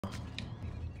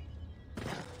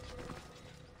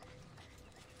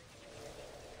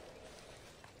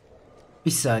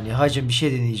Bir saniye hacım, bir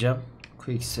şey deneyeceğim.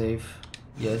 Quick save.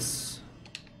 Yes.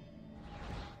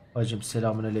 Hacım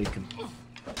selamünaleyküm.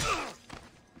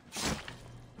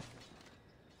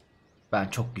 Ben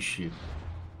çok güçlüyüm.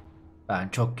 Ben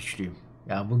çok güçlüyüm.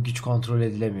 Yani bu güç kontrol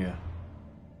edilemiyor.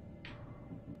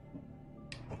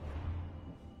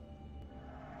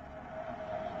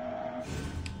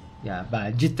 Ya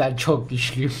ben cidden çok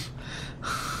güçlüyüm.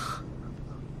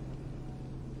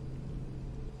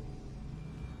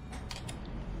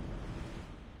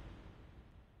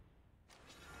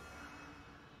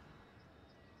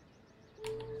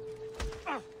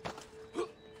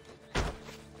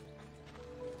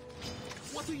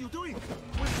 What are you doing?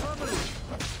 We're traveling.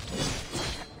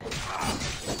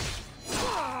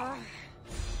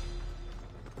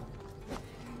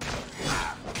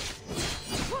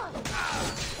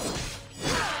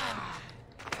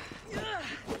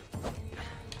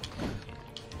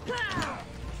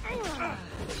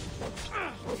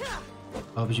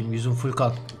 Abicim yüzüm full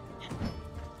kan.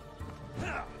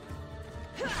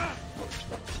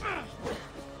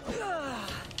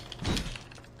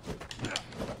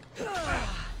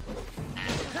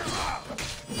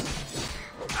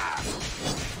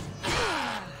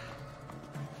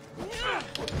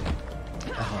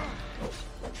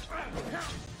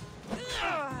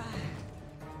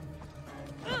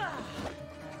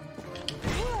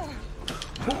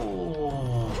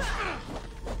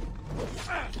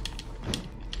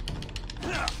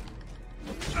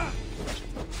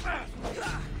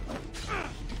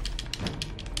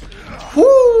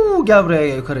 Gel buraya,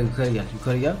 gel yukarı gel,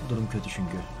 yukarı gel. Durum kötü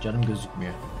çünkü canım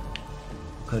gözükmüyor.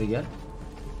 Yukarı gel.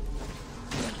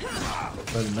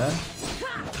 Ölme.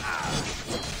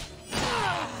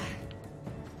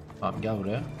 Tamam gel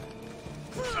buraya.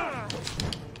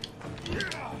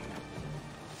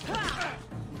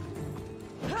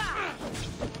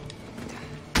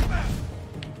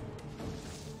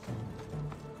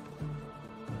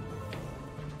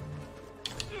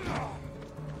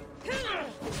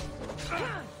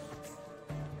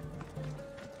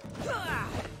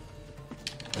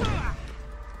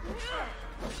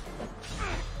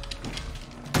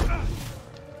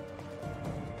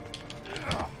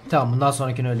 Tamam, bundan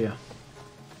sonrakini ölüyor.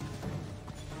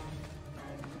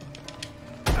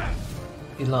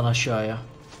 İn lan aşağıya.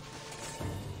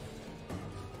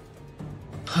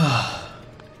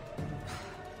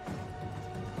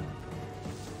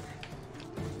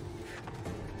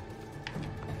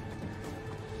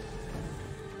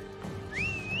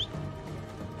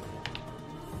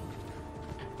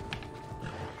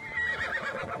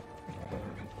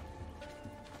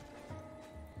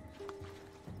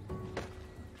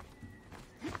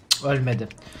 Ölmedi.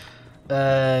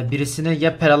 Birisine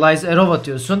ya paralyze arrow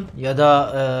atıyorsun ya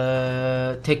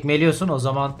da tekmeliyorsun, o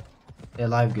zaman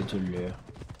alive götürülüyor.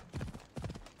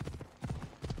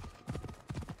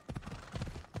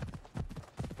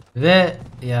 Ve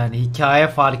yani hikaye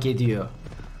fark ediyor.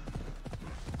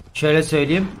 Şöyle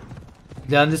söyleyeyim.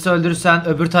 Landis'i öldürürsen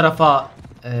öbür tarafa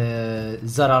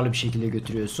zararlı bir şekilde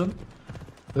götürüyorsun.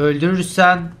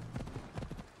 Öldürürsen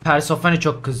Persephone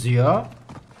çok kızıyor.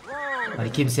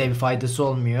 Hani kimseye bir faydası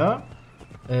olmuyor.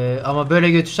 Ama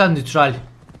böyle götürsen nötral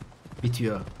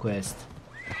bitiyor quest.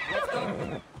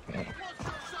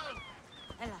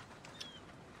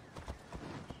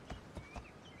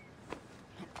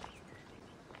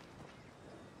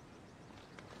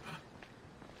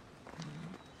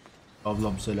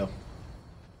 Ablam selam.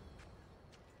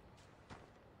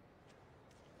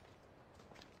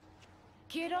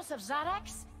 Kyros of Zarax?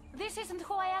 This isn't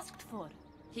who I asked for.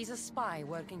 He's a spy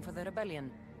working for the rebellion.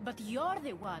 But you're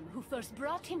the one who first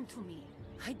brought him to me.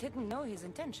 I didn't know his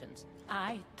intentions.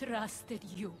 I trusted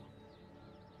you.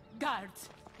 Guards!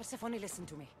 Persephone, listen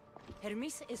to me.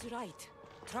 Hermes is right.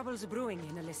 Trouble's brewing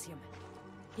in Elysium.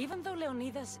 Even though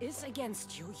Leonidas is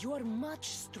against you, you are much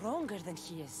stronger than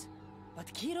he is.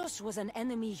 But Kyros was an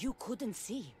enemy you couldn't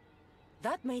see.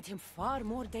 That made him far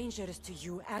more dangerous to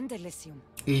you and Elysium.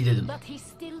 İyi dedim. But he's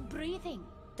still breathing.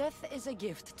 Death is a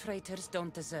gift traitors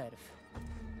don't deserve.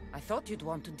 I thought you'd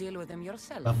want to deal with him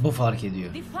yourself. Bak bu fark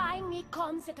ediyor. Defying me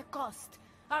comes at a cost.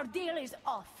 Our deal is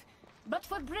off. But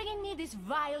for bringing me this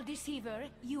vile deceiver,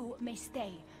 you may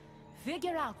stay.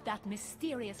 Figure out that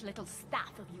mysterious little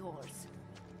staff of yours.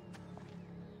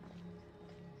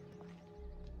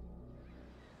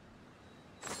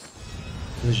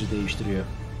 Hızlı değiştiriyor.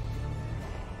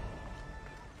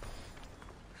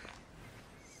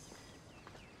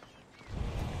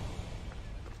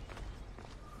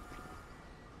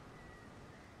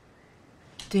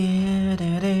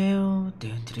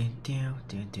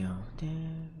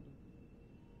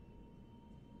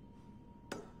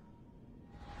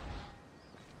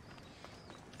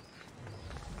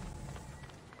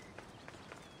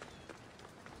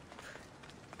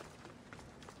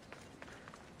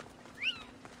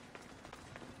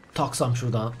 Taksam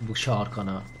şuradan bu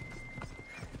şarkana.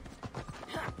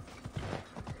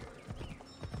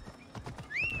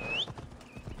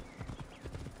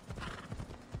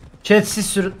 Chat siz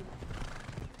sürün.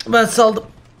 Ben saldım.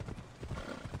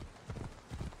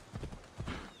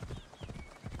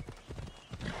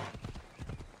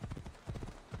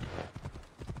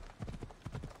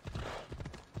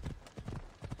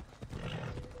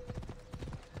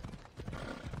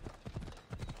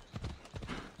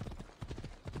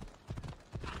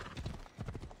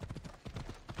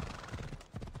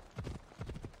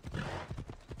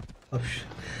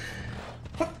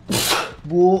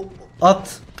 Bu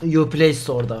at Uplay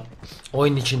Store'da.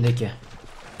 Oyun içindeki.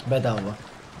 Bedava.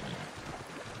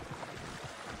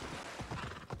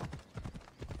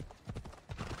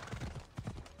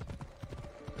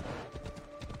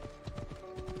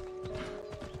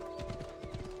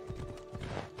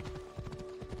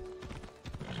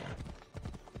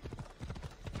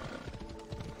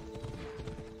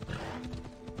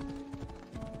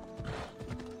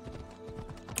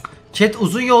 Chat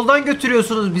uzun yoldan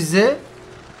götürüyorsunuz bizi.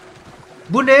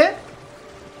 Bu ne?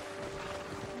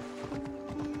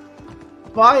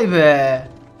 Vay be.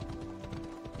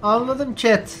 Anladım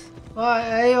chat.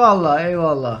 Vay, eyvallah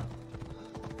eyvallah.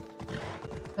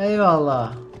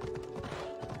 Eyvallah.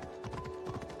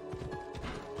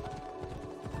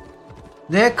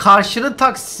 Ne, karşının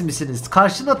taksisi misiniz?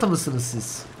 Karşının atı mısınız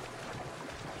siz?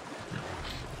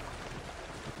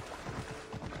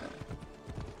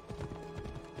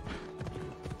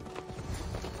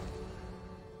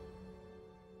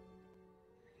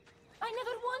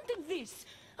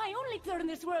 I only turned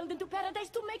this world into paradise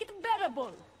to make it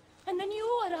bearable. And then you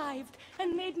arrived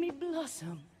and made me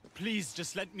blossom. Please,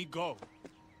 just let me go.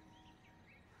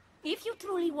 If you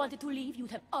truly wanted to leave,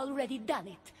 you'd have already done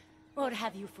it. Or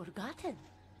have you forgotten?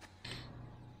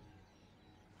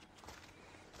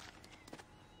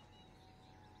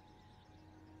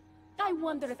 I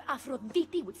wonder if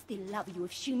Aphrodite would still love you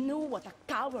if she knew what a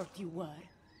coward you were.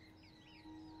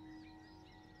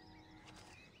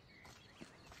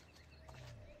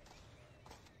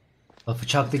 Lafı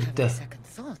çaktı gitti. Second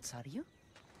thoughts, are you?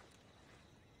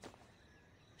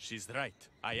 She's right.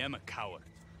 I am a coward.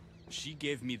 She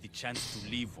gave me the chance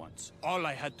to leave once. All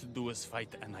I had to do was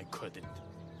fight, and I couldn't.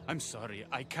 I'm sorry,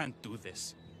 I can't do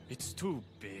this. It's too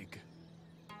big.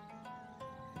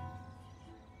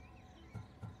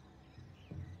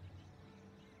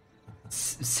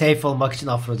 Safe olmak için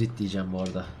Afrodit diyeceğim bu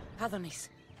arada. Adonis,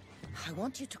 I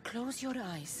want you to close your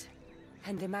eyes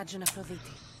and imagine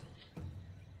Aphrodite.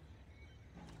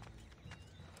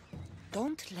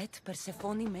 Don't let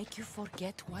Persephone make you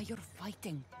forget why you're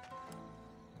fighting.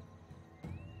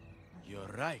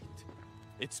 You're right.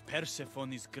 It's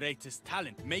Persephone's greatest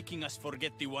talent, making us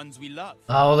forget the ones we love.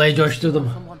 Olayı coşturdum.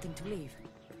 From wanting to leave.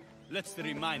 Let's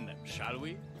remind them, shall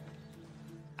we?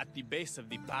 At the base of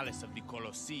the palace of the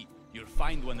Colossi, you'll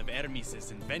find one of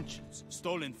Hermes's inventions,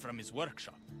 stolen from his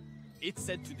workshop. It's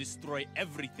said to destroy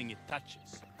everything it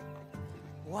touches.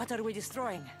 What are we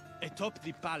destroying? Atop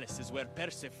the palace is where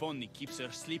Persephone keeps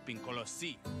her sleeping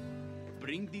Colossi.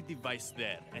 Bring the device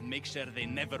there and make sure they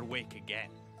never wake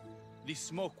again. The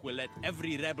smoke will let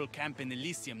every rebel camp in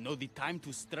Elysium know the time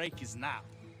to strike is now.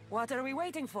 What are we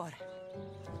waiting for?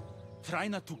 Try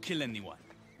not to kill anyone.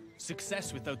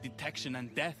 Success without detection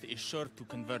and death is sure to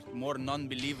convert more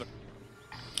non-believers.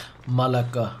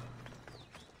 Malaka.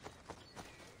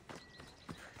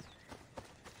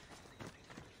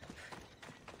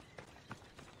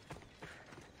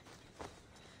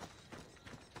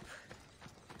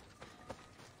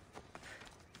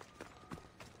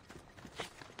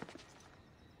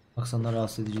 Aksanlar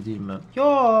rahatsız edici değil mi?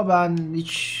 Yo, ben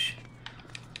hiç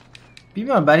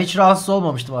bilmiyorum, ben hiç rahatsız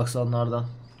olmamıştım aksanlardan.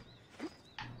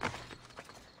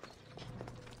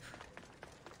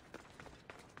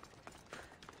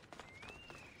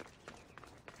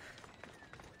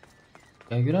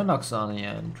 Ya Yunan aksanı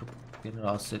yani çok beni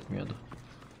rahatsız etmiyordu.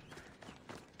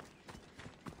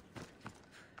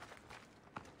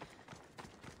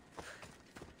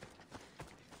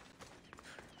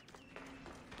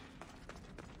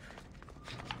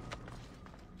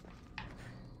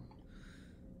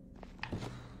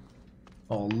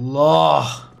 Allah!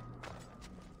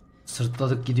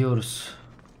 Sırtladık gidiyoruz.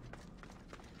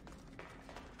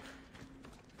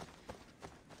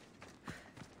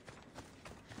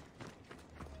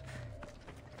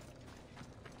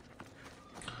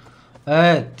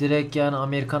 Evet, direkt yani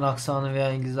Amerikan aksanı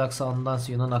veya İngiliz aksanından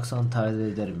Yunan aksanı tercih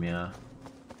ederim ya.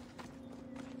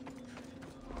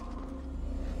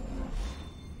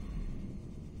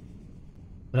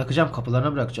 Bırakacağım,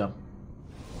 kapılarına bırakacağım.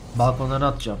 Balkonlarına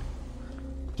atacağım.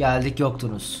 Geldik,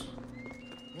 yoktunuz.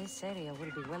 This area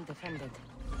will be well defended.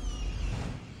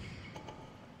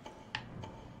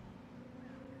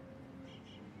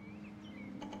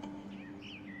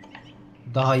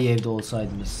 Daha iyi evde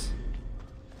olsaydınız.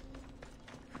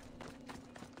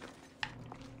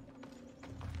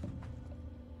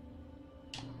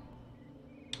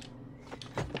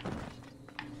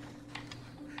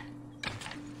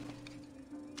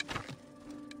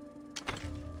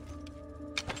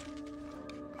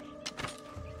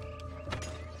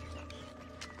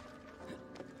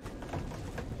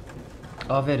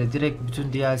 Avere direkt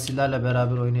bütün DLC'lerle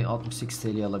beraber oyunu 68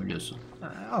 TL'ye alabiliyorsun.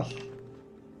 Al.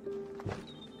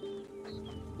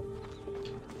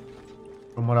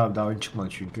 Umar abi daha oyun çıkmadı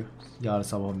çünkü. Yarın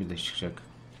sabah 11'de çıkacak.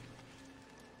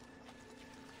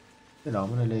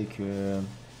 Selamünaleyküm.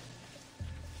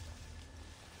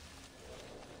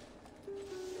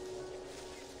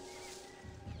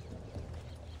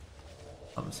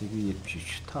 Tamam,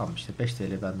 873. Tamam işte 5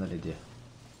 TL benden hediye.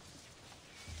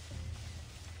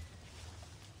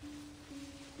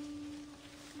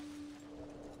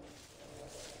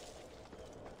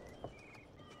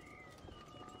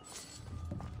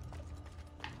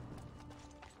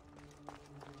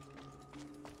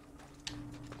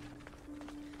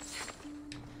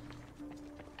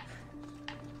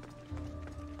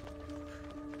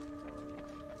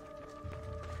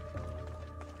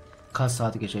 Kaç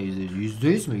saati geçer %100?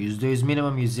 %100 mü? %100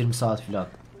 minimum 120 saat filan.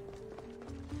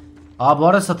 Aa, bu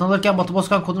arada satın alırken Batı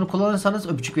Bozkan kodunu kullanırsanız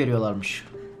öpücük veriyorlarmış.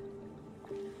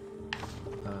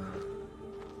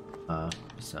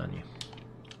 Bir saniye.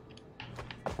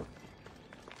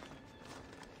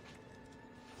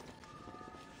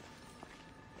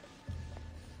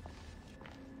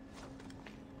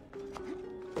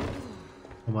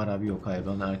 Umar abi yok, hayır,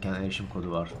 bana erken erişim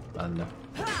kodu var bende.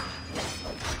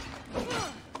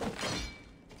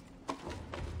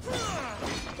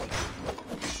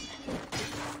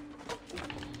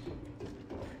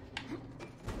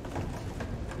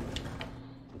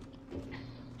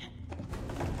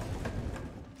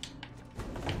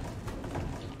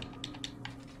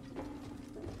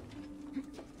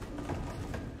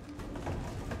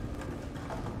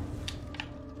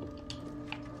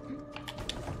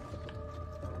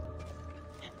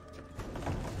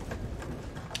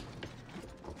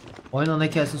 Oyun ana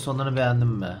hikayesinin sonlarını beğendim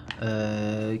mi?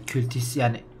 Kültis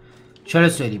yani şöyle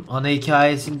söyleyeyim, ana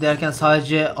hikayesini derken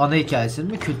sadece ana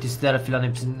hikayesini mi, kültistler falan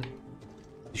hepsini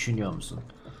düşünüyor musun?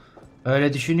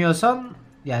 Öyle düşünüyorsan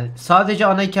yani sadece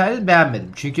ana hikayeyi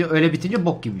beğenmedim. Çünkü öyle bitince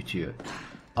bok gibi bitiyor.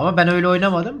 Ama ben öyle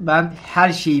oynamadım. Ben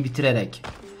her şeyi bitirerek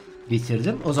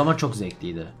bitirdim. O zaman çok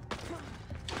zevkliydi.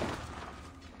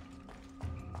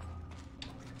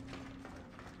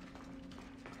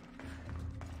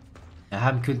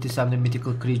 Hem Cultist hem de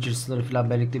Mythical Creatures'ları falan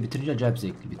birlikte bitirince acayip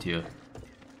zevkli bitiyor.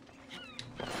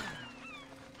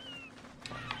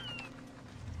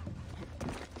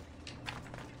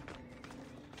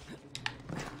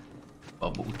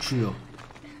 Baba uçuyor.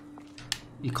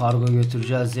 Bir kargo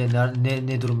götüreceğiz diye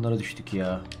ne durumlara düştük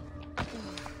ya.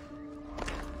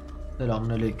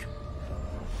 Selamünaleyküm.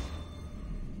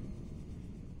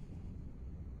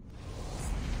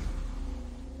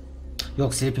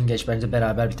 Yok, Sleeping geç, bence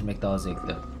beraber bitirmek daha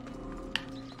zevkli.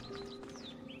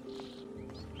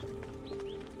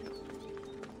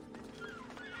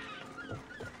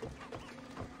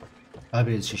 Ben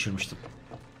biraz şaşırmıştım.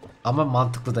 Ama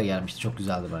mantıklı da gelmişti. Çok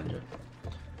güzeldi bence.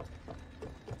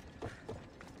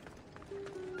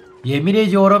 Yemin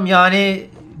ediyorum yani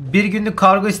bir günlük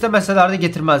kargo istemeseler de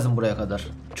getirmezdim buraya kadar.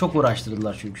 Çok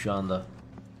uğraştırdılar çünkü şu anda.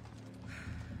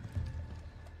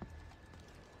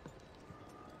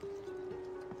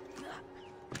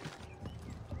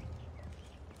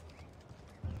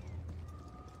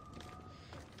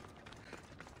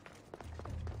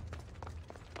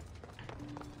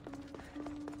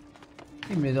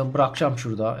 Yemin ediyorum bırakacağım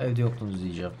şurada. Evde yoktunuz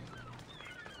diyeceğim.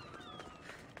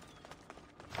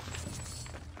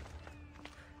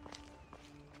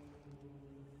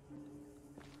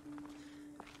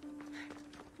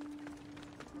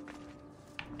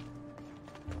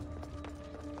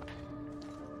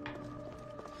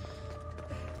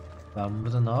 Ben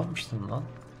burada ne yapmıştım lan?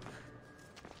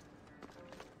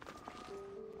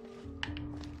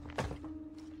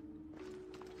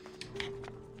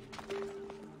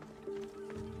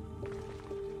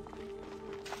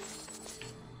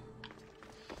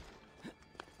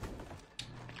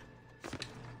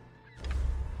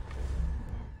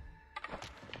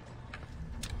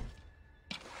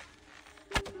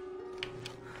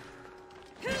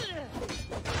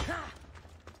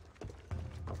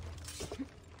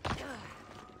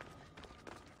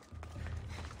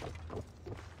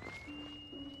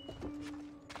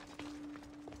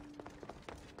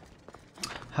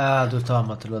 Ha dur tamam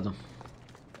hatırladım.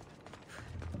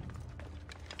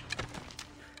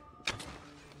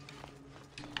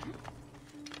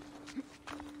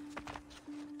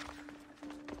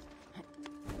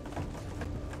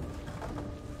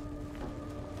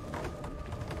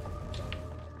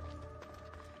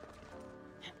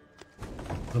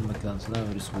 Kurum beklentisinden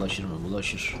virüs bulaşır mı?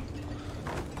 Bulaşır.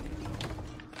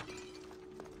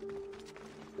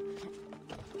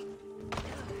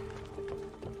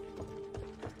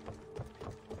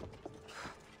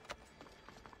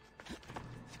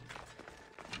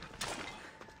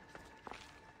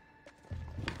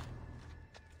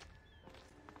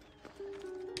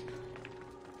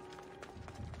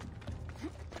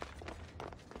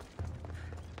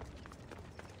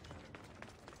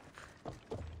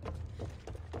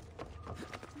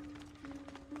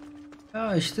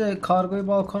 Ya işte kargoyu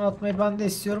balkona atmayı ben de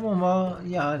istiyorum ama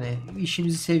yani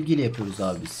işimizi sevgiyle yapıyoruz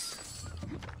abi biz.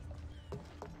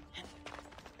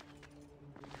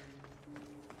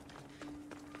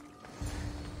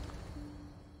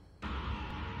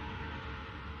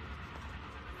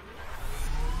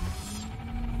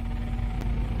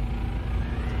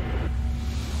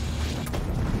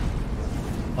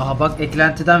 Aha bak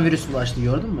eklentiden virüs bulaştı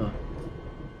gördün mü?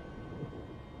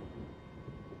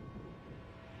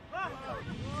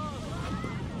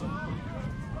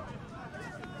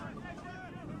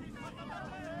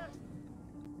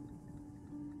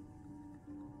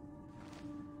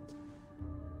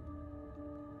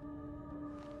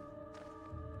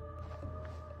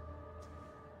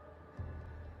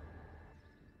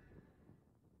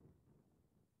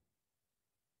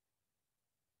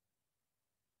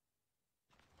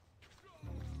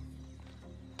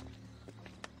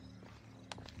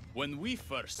 When we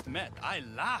first met, I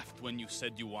laughed when you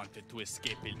said you wanted to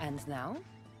escape it. And now?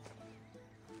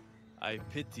 I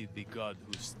pity the god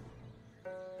who's...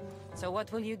 So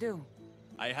what will you do?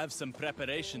 I have some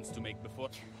preparations to make before...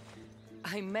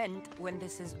 I meant when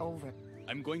this is over.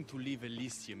 I'm going to leave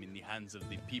Elysium in the hands of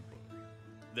the people.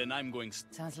 Then I'm going...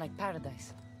 Sounds like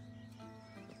paradise.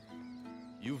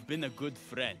 You've been a good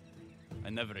friend. I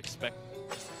never expect...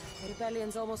 The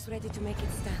rebellion's almost ready to make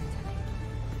its stand.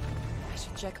 I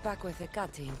should check back with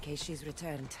Hecate in case she's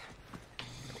returned.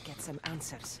 Get some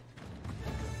answers.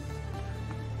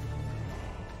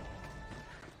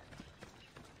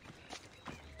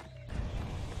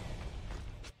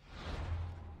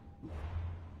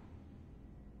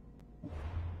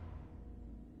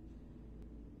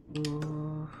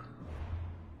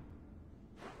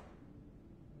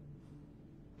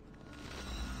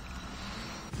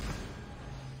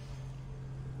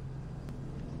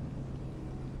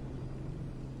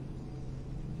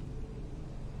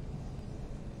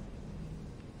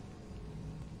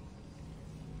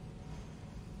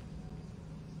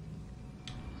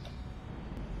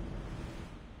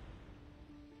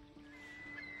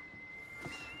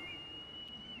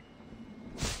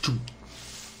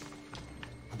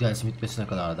 Dersin bitmesine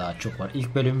kadar daha çok var.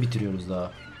 İlk bölümü bitiriyoruz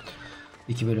daha.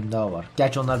 2 bölüm daha var.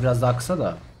 Gerçi onlar biraz daha kısa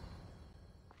da.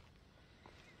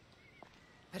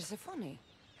 Persephone,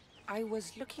 I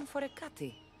was looking for Hecate.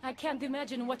 I can't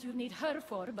imagine what you need her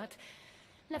for, but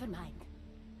never mind.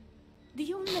 Do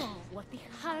you know what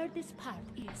the hardest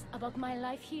part is about my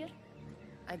life here?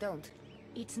 I don't.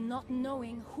 It's not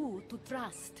knowing who to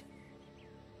trust.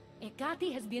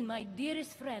 Hecate has been my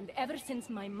dearest friend ever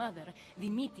since my mother, the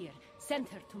meteor, sent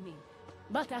her to me.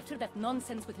 But after that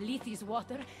nonsense with Lethe's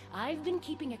water, I've been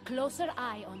keeping a closer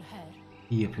eye on her.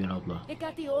 İyi yapıyorsun abla.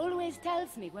 Hecate always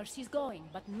tells me where she's going,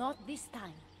 but not this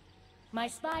time. My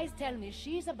spies tell me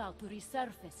she's about to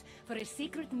resurface for a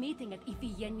secret meeting at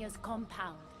Iphigenia's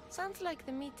compound. Sounds like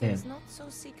the meeting's not so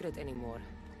secret anymore.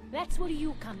 That's where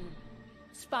you come in.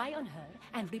 Spy on her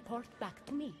and report back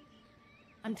to me.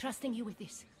 I'm trusting you with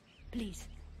this. Please,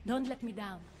 don't let me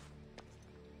down.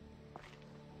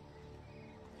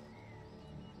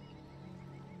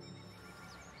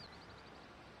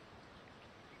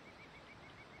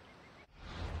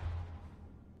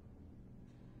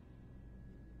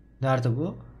 Nerede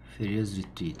bu? Feriz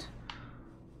Retreat.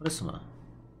 Burası mı?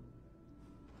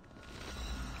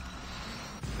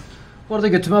 Bu arada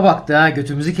götüme baktı ha.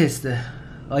 Götümüzü kesti.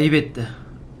 Ayıp etti.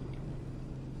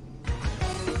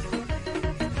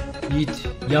 Yiğit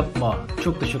yapma.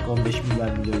 Çok da çok 15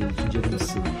 milyon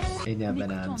canımsın. En iyi ben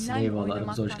abimsin. Eyvallah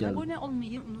aramıza hoş geldin. Abone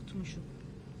olmayı unutmuşum.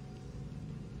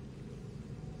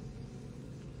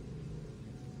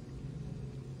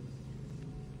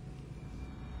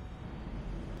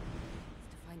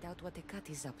 To find out what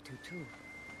Hecate's up to too.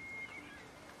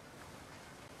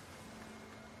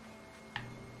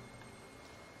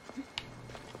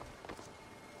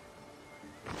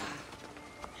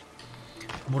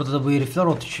 Burada da bu herifler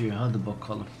ot içiyor. Hadi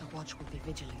bakalım.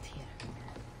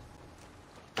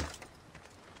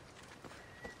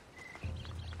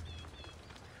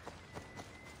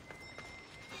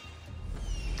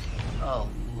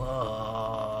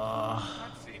 Allah.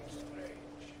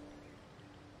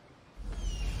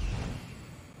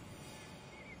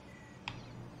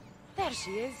 There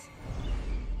she is.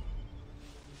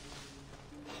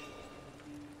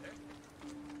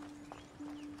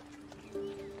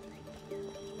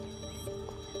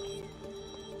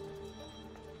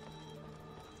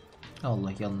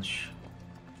 Allah, yanlış.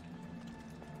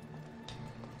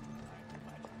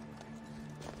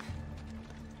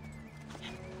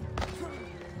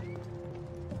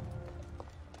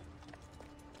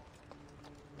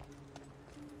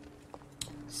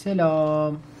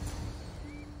 Selam.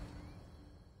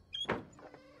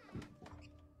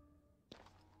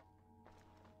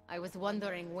 I was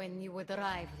wondering when you would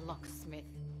arrive, locksmith.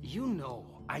 You know,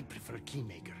 I prefer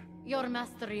Keymaker. Your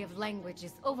mastery of language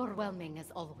is overwhelming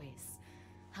as always.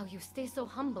 How you stay so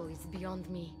humble is beyond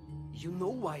me. You know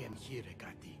why I'm here,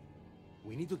 Ekati.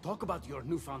 We need to talk about your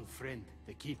newfound friend,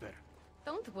 the Keeper.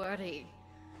 Don't worry.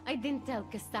 I didn't tell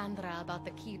Cassandra about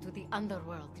the key to the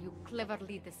underworld you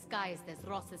cleverly disguised as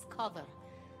Ross's cover.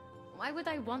 Why would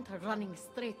I want her running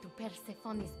straight to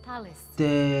Persephone's palace?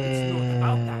 It's not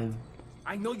about that.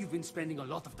 I know you've been spending a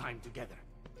lot of time together,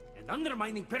 and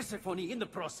undermining Persephone in the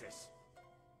process.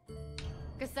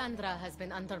 Cassandra has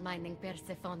been undermining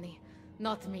Persephone,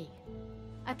 not me.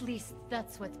 At least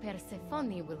that's what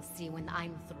Persephone will see when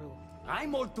I'm through.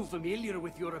 I'm all too familiar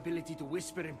with your ability to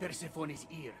whisper in Persephone's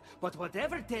ear, but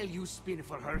whatever tale you spin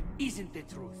for her isn't the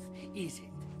truth, is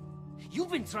it?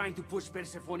 You've been trying to push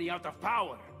Persephone out of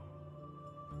power.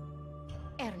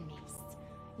 Hermes,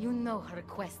 you know her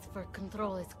quest for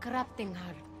control is corrupting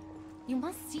her. You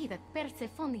must see that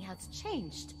Persephone has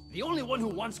changed. The only one who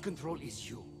wants control is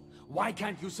you. Why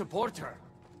can't you support her?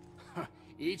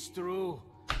 It's true.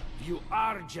 You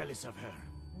are jealous of her.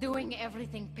 Doing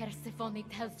everything Persephone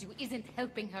tells you isn't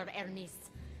helping her, Hermes.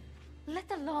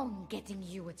 Let alone getting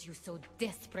you what you so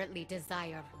desperately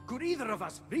desire. Could either of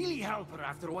us really help her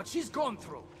after what she's gone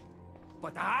through?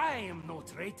 But I am no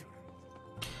traitor.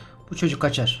 Bu çocuk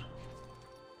kaçar.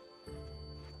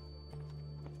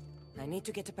 I need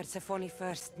to get to Persephone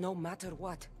first, no matter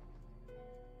what.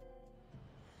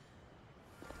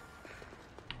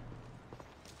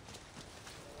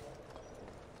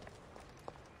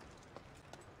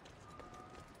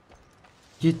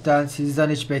 Cidden sizden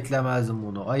hiç beklemezdim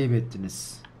bunu. Ayıp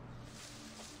ettiniz.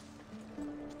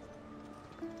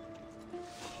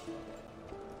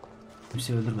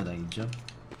 Kimseyi öldürmeden gideceğim.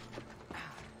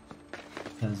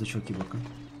 Kendinize çok iyi bakın.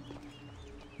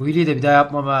 Bu iyiliği de bir daha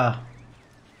yapmam ha.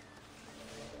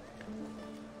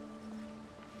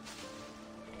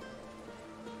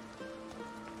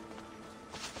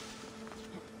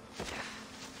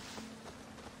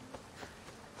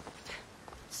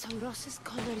 So Ross's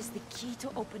collar is the key to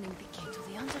opening the gate to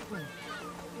the underworld.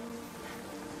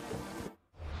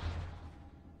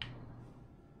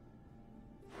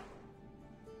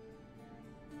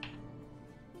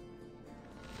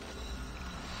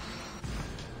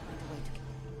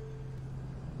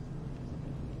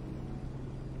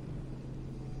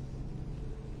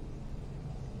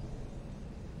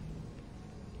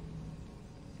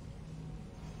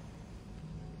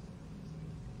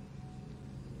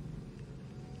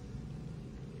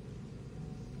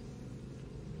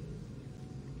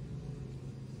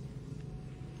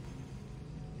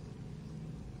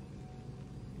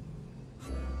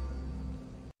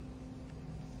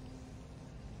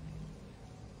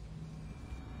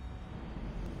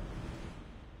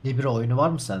 Bir oyunu var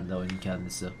mı sende, oyunun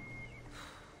kendisi?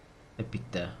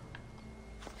 Epic'te.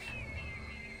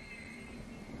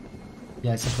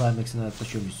 Gelse Primcisi'ne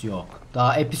yaklaşıyor muyuz? Yok.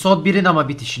 Daha episode 1'in ama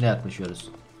bitişine yaklaşıyoruz.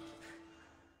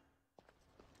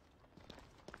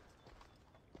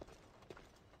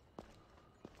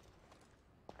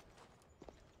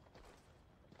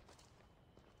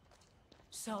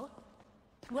 So,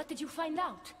 what did you find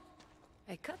out?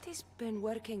 Ekati's been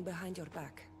working behind your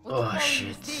back. What Oh, the hell shit.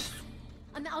 is this?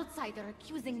 An outsider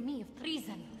accusing me of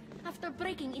treason after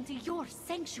breaking into your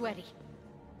sanctuary.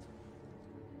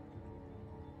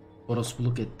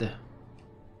 Orospuluk etti.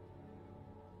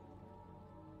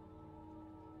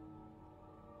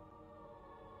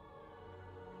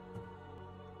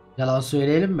 Yalan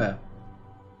söyleyelim mi?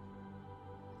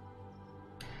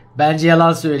 Bence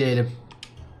yalan söyleyelim.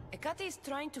 Ekati is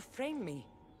trying to frame me.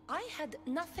 I had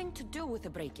nothing to do with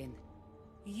the break-in.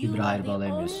 You İbrahim are the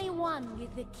bağlayamıyorsun. only one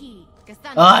with the key.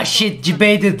 Cassandra Ah stole shit, from me,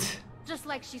 debated. just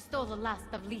like she stole the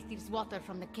last of Lethe's water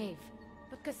from the cave.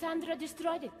 But Cassandra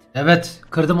destroyed it. Evet,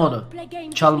 kırdım onu. Play games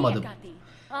with Çalmadım. me,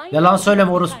 Ekati. Yalan I söyleme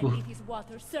know orospu. behind these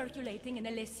waters circulating in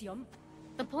Elysium.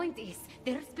 The point is,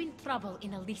 there's been trouble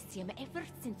in Elysium ever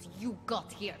since you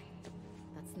got here.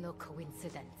 That's no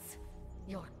coincidence.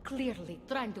 You're clearly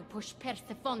trying to push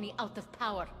Persephone out of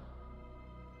power.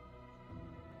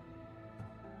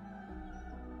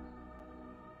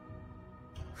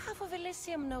 Half of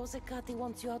Elysium knows Ekati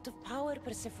wants you out of power,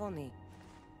 Persephone.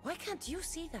 Why can't you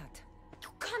see that? You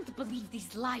can't believe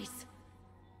these lies.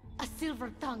 A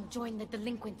silver tongue joined the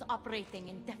delinquents operating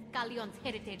in Defcalion's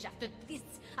heritage after this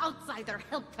outsider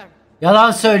helped her.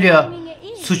 Yalan söylüyor. I mean, it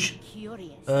is Suç.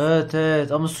 curious.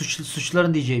 Evet ama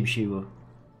suçların diyeceği bir şey bu.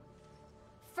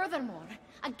 Furthermore,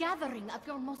 a gathering of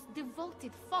your most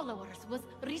devoted followers was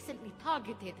recently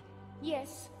targeted. Yes,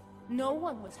 no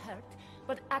one was hurt,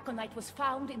 but aconite was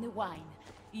found in the wine.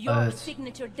 Your Evet.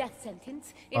 signature death sentence,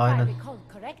 if Aynen. I recall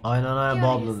correct. Aynen bu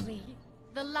ablanın. Curiously,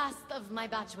 the last of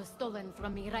my batch was stolen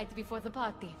from me right before the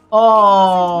party.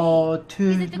 Aa, Is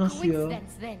tüh it a nasıl ya?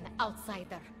 coincidence then,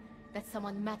 outsider, that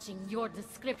someone matching your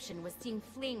description was seen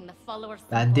fleeing the followers?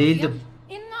 Ben değildim.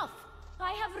 Enough!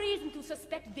 I have reason to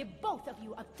suspect the both of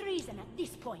you of treason at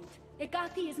this point.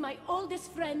 Ekati is my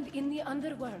oldest friend in the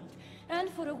underworld, and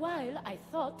for a while I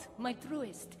thought my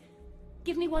truest.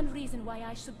 Give me one reason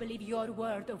why I should believe your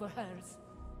word over hers.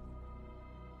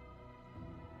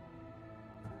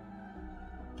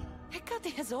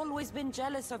 Hecate has always been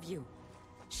jealous of you.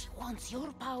 She wants your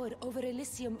power over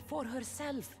Elysium for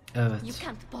herself. Evet. You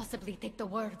can't possibly take the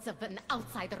words of an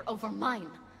outsider over mine.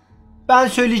 Ben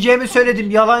söyleyeceğimi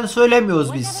söyledim. Yalan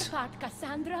söylemiyoruz biz. Whatever part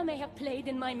Cassandra may have played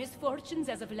in my misfortunes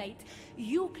as of late,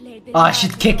 you played the Ah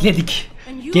shit, larger kekledik.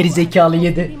 role. And you Geri are zekalı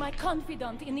supposed to yedi. be my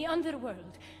confidant in the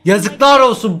underworld. Yazıklar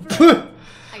olsun. Püh.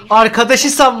 Arkadaşı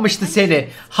sanmıştı seni.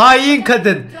 Hain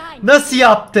kadın. Nasıl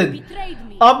yaptın?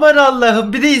 Aman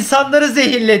Allah'ım, bir de insanları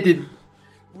zehirledin.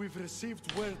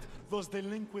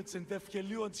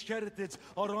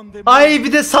 Ay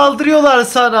bir de saldırıyorlar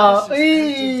sana.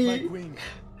 Ay.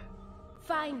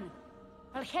 Fine.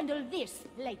 I'll handle this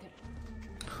later.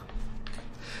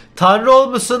 Tanrı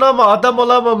olmuşsun ama adam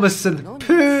olamamışsın.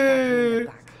 Püh.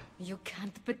 You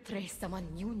can't betray someone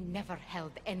you never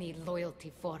held any loyalty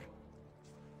for.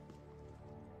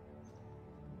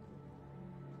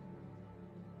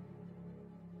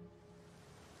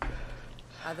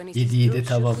 Yedi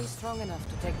tamam.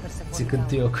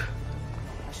 Sıkıntı yok.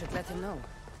 I should let him know.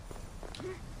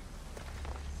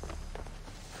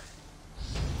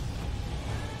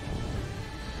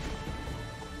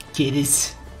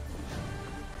 Keriz.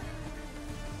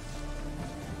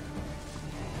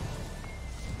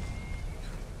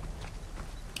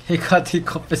 Hekati'yi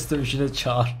kafes dövüşüne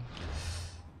çağır.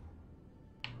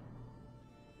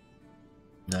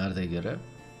 Nerede göre?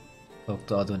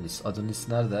 Doktor Adonis. Adonis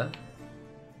nerede?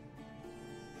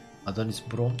 Adonis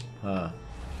Brom. Ha.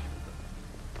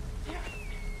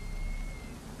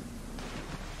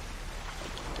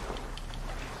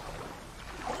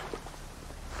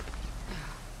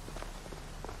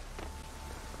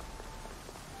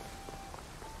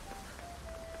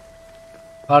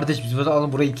 Kardeş biz burada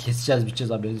alın burayı keseceğiz,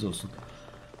 biteceğiz, haberiniz olsun.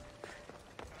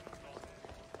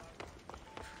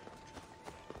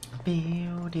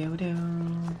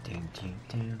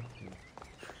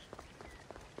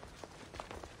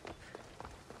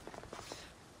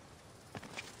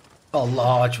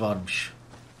 Allah, ağaç varmış.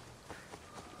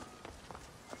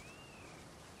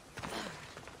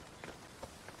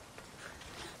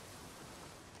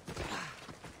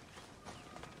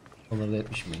 Onları da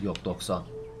etmiş mi? Yok,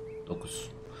 99.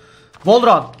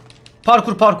 Volran.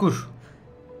 Parkur.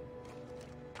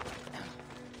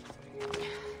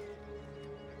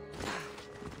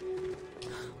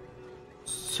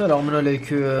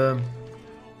 Selamünaleyküm.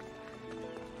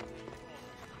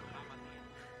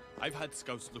 I've had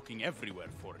scouts looking everywhere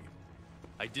for you.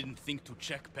 I didn't think to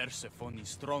check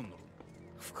Persephone's throne room.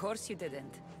 Of course you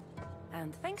didn't.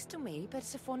 And thanks to me,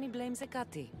 Persephone blames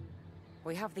Hecate.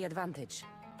 We have the advantage.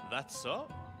 That's so?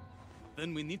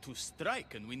 Then we need to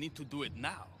strike, and we need to do it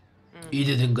now. İyi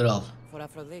dedin kral. For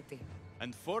Aphrodite.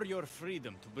 And for your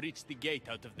freedom to breach the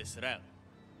gate out of this realm.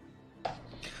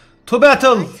 To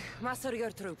battle. Master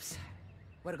your troops.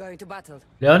 We're going to battle.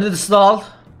 Leonidas'ı da al.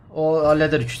 O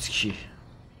halleder 300 kişiyi.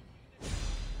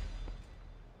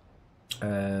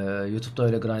 YouTube'da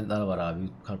öyle grindlar var abi.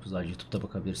 Karpuzlar, YouTube'da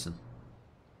bakabilirsin.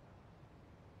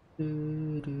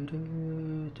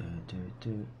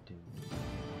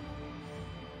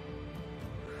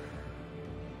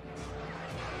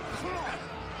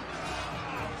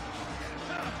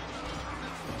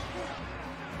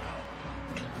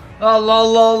 Allah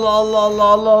Allah Allah Allah Allah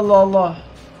Allah Allah Allah.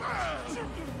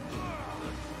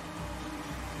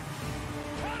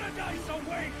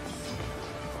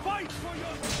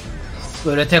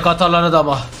 Böyle tek atarlarını da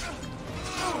ama.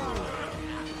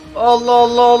 Allah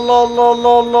Allah Allah Allah Allah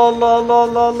Allah Allah Allah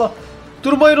Allah Allah.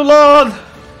 Durmayın ulan.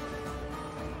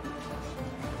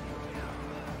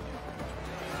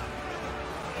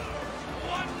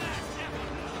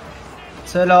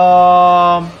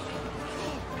 Selam.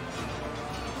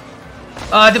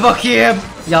 Hadi bakayım.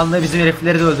 Yanında bizim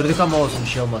herifleri de öldürdük ama olsun, bir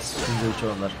şey olmaz. Şimdi üç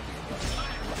onlar.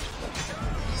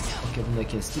 Okey, bunu da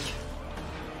kestik.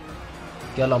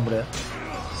 Gel lan buraya.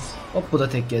 Hop, bu da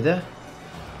tek yedi.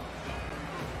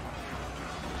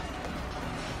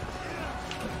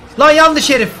 Lan yanlış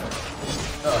herif.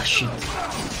 Ah shit.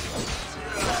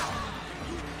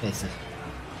 Neyse.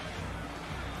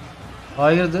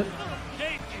 Hayırdır?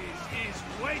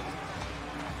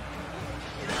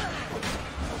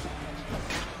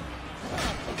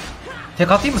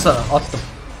 Tek atayım mı sana? Attım.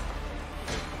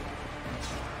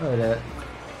 Öyle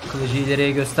kılıcı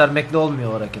ileriye göstermekle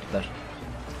olmuyor o hareketler.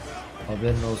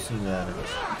 Haberin olsun yani.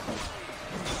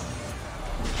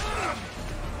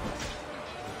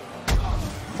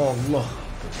 Allah.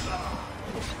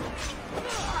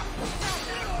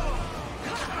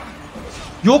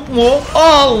 Yok mu?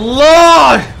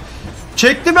 Allah!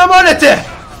 Çektim emaneti.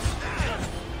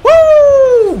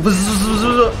 Vız vız vız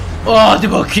vız.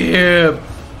 Hadi bakayım.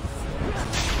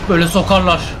 Böyle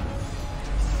sokarlar.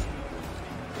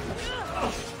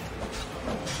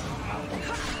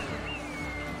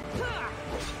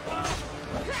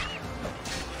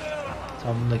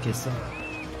 Tam bunu da kestim.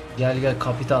 Gel gel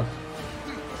kapitan.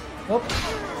 Hop.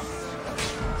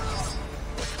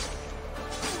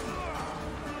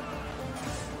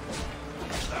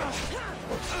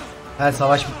 Her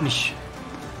savaş bitmiş.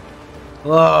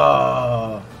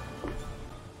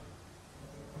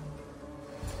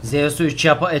 Zeus'u 3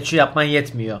 yapman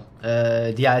yetmiyor.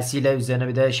 DLC ile üzerine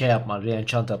bir de şey yapman,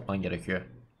 reenchant yapman gerekiyor.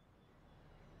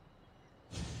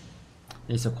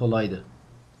 Neyse, kolaydı.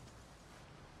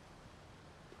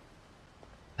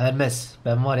 Hermes,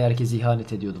 ben var ya herkese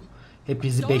ihanet ediyordum.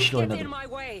 Hepinizi 5'li oynadım.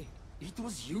 It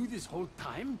was you this whole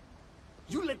time?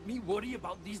 You let me worry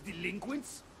about these delinquents?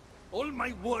 All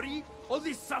my worry, all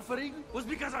this suffering was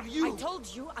because of you. I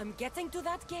told you I'm getting to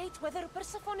that gate whether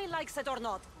Persephone likes it or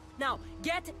not. Now,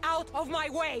 get out of my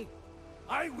way!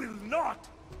 I will not!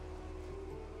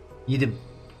 Yedim.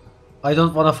 I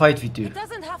don't wanna fight with you. It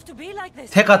doesn't have to be like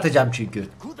this. Tek atacağım çünkü.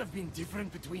 It could have been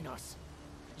different between us.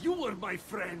 You were my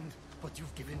friend, but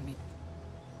you've given me...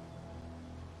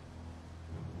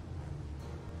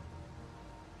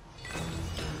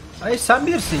 Hayır, sen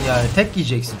bilirsin yani. Tek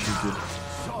yiyeceksin çünkü.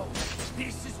 So,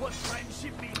 this is what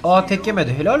friendship means. Aa, tek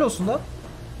yemedi. Helal olsun lan.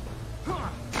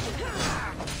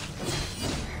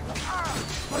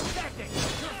 Pathetic!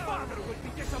 Your father would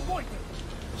be disappointed!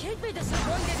 He'd be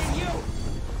disappointed in you.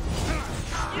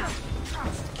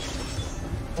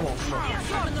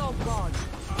 You're no god.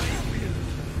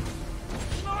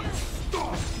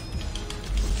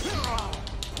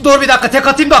 Dur bir dakika, tek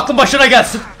atayım da aklın başına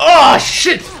gelsin. Ah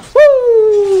shit.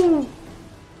 Woo!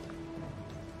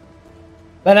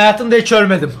 Ben hayatımda hiç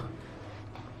ölmedim.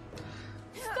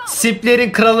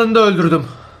 Simplerin kralını da öldürdüm.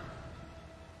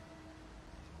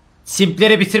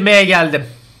 Simpleri bitirmeye geldim.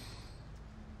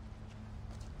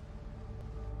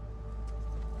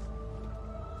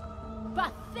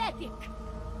 Pathetic!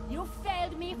 You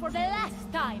failed me for the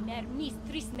last time, Hermes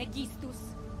Trismegistus.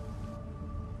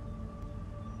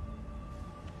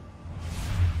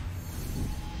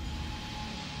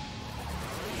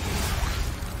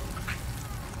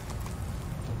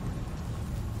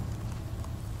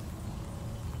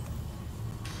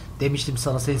 Demiştim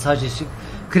sana, senin sadece için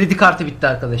kredi kartı bitti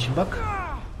arkadaşım, bak.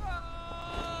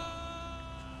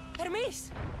 Hermes!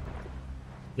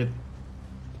 Yep.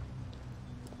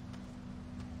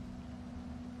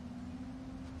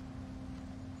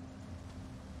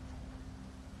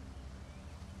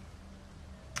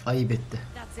 Ayıp etti.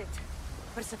 That's it.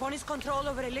 Persephone's control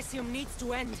over Elysium needs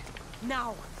to end.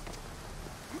 Now.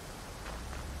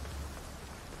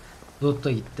 Loot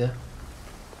da gitti.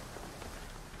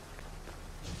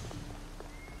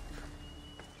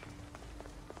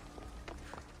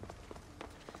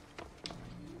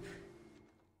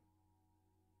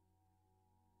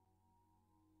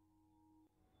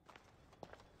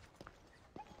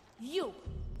 You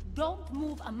don't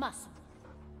move a muscle.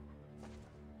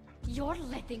 You're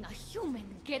letting a human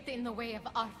get in the way of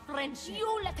our friendship.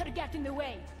 You let her get in the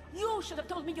way. You should have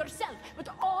told me yourself, but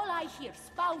all I hear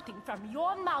spouting from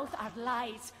your mouth are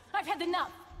lies. I've had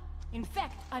enough. In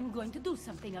fact, I'm going to do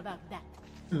something about that.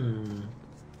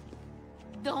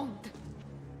 Don't.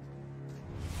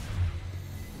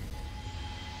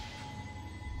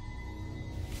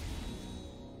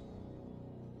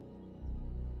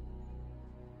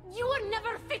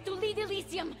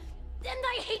 Elysium, and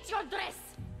I hate your dress!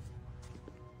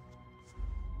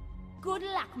 Good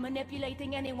luck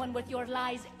manipulating anyone with your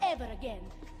lies ever again.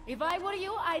 If I were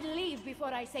you, I'd leave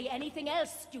before I say anything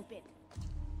else stupid.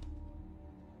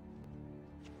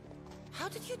 How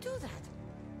did you do that?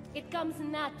 It comes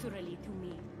naturally to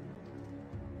me.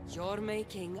 You're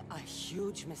making a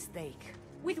huge mistake.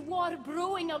 With war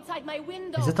brewing outside my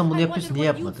window, Zaten bunu I yapıyorsun, wonder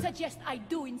niye what you'd yapmadın? suggest I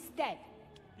do instead.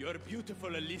 Your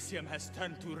beautiful Elysium has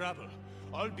turned to rubble,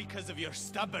 all because of your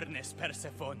stubbornness,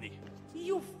 Persephone.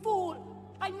 You fool!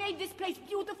 I made this place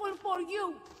beautiful for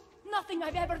you! Nothing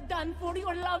I've ever done for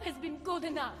your love has been good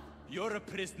enough! You're a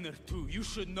prisoner too. You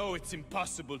should know it's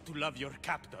impossible to love your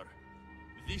captor.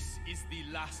 This is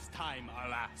the last time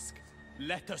I'll ask.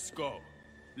 Let us go.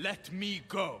 Let me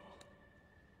go.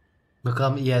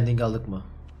 Bakalım iyi ending aldık mı?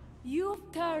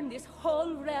 You've turned this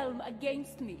whole realm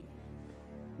against me.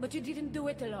 But you didn't do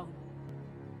it alone.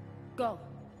 Go.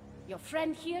 Your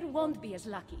friend here won't be as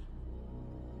lucky.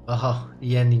 Aha,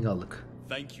 iyi ending aldık.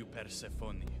 Thank you,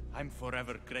 Persephone. I'm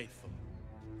forever grateful.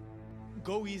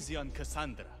 Go easy on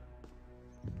Cassandra.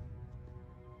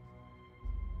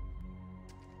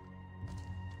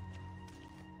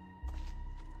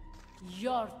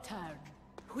 Your turn.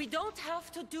 We don't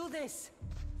have to do this.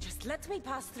 Just let me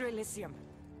pass through Elysium.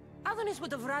 Adonis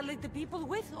would have rallied the people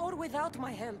with or without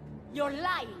my help. You're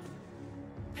lying.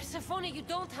 Persephone, you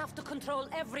don't have to control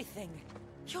everything.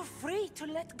 You're free to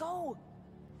let go.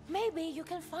 Maybe you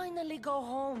can finally go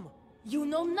home. You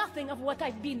know nothing of what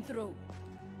I've been through.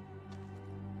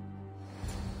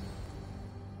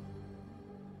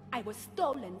 I was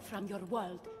stolen from your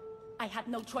world. I had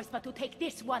no choice but to take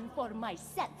this one for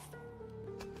myself.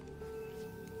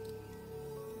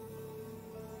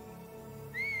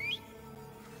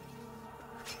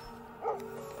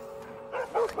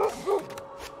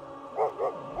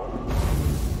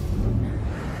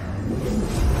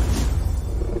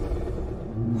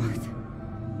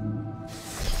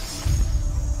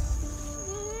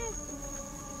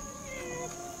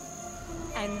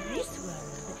 And this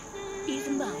world is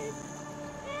mine,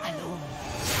 alone.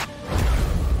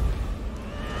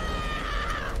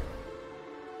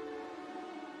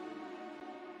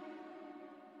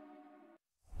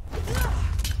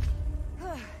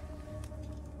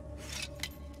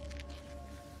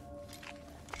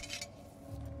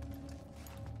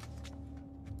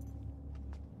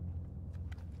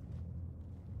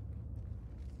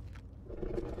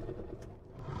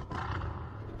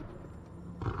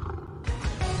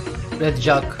 Red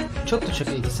Jack, çok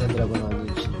teşekkür 2 senedir abone olduğun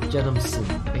için. Canımsın,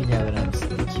 en iyi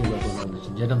evrenimsin. 2 yıl abone olduğun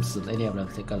için. Canımsın, en iyi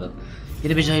evrenimsin tekrardan.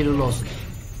 Yeni bir hayırlı olsun.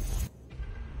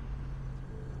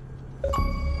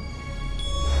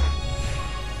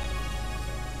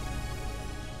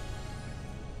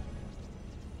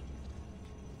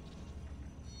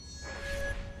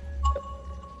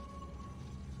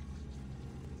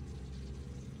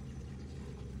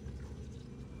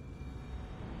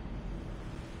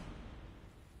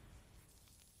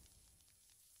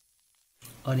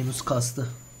 Animus kastı.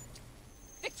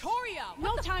 Victoria!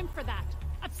 No time for that!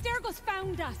 Abstergo's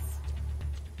found us!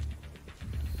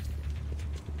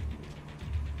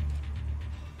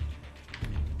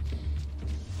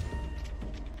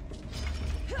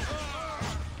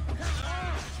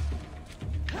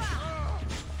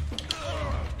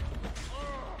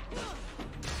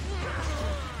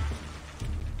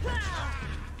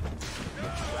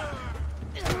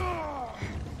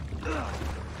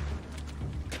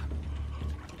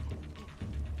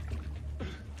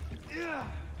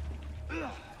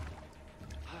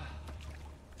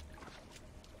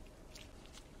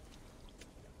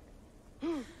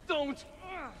 Don't!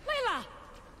 Layla!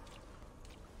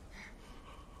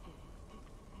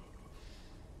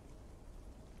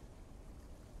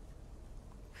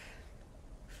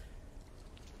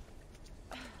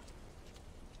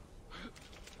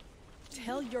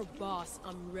 Tell your boss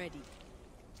I'm ready.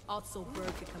 Also,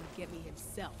 Bird could come get me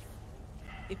himself,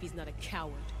 if he's not a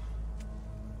coward.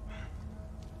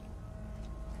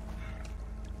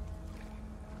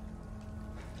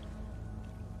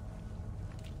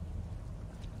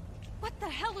 What the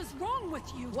hell is wrong with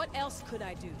you? What else could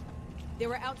I do? They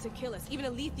were out to kill us. Even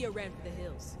Alethea ran for the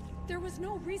hills. There was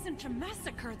no reason to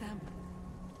massacre them.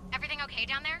 Everything okay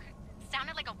down there?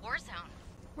 Sounded like a war zone.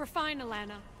 We're fine,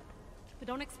 Alana. But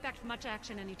don't expect much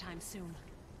action anytime soon.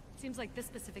 Seems like this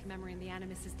specific memory in the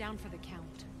Animus is down for the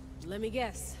count. Let me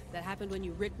guess. That happened when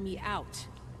you ripped me out.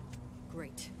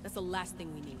 Great. That's the last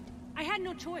thing we need. I had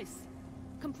no choice.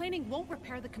 Complaining won't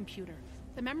repair the computer.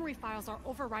 The memory files are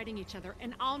overriding each other,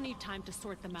 and I'll need time to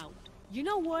sort them out. You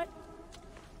know what?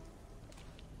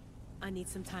 I need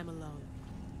some time alone.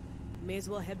 May as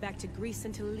well head back to Greece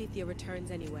until Alethea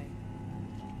returns anyway.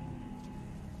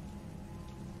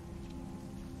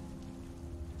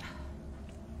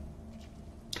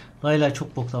 Layla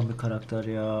çok boktan bir karakter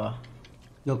ya.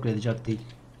 Yok edecek değil.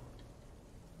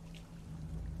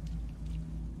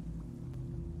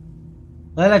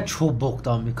 Layla çok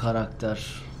boktan bir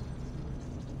karakter.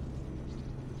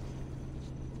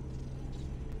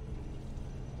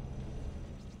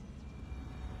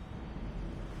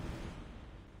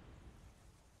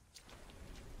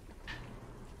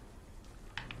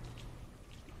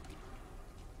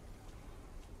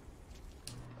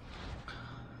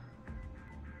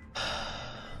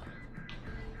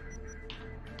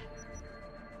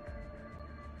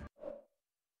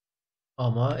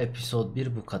 Ama episod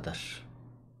 1 bu kadar.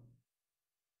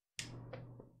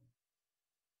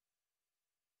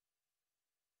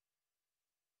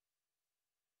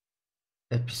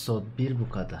 Episod 1 bu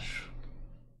kadar.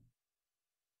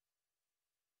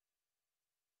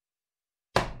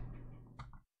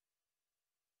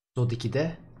 Episod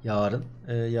 2'de yarın.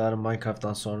 Yarın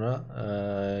Minecraft'tan sonra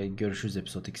görüşürüz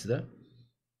episod 2'de.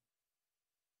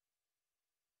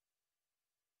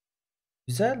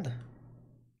 Güzeldi.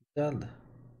 Güzeldi.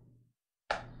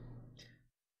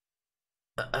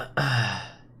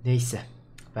 Neyse.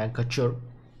 Ben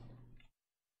kaçıyorum.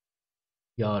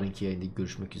 Yarınki yayında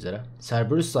görüşmek üzere.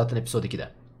 Cerberus zaten episod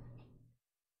 2'de.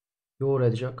 Yoğur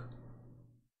edecek.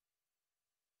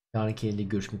 Yarınki yayında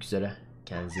görüşmek üzere.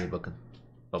 Kendinize iyi bakın.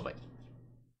 Bye bye.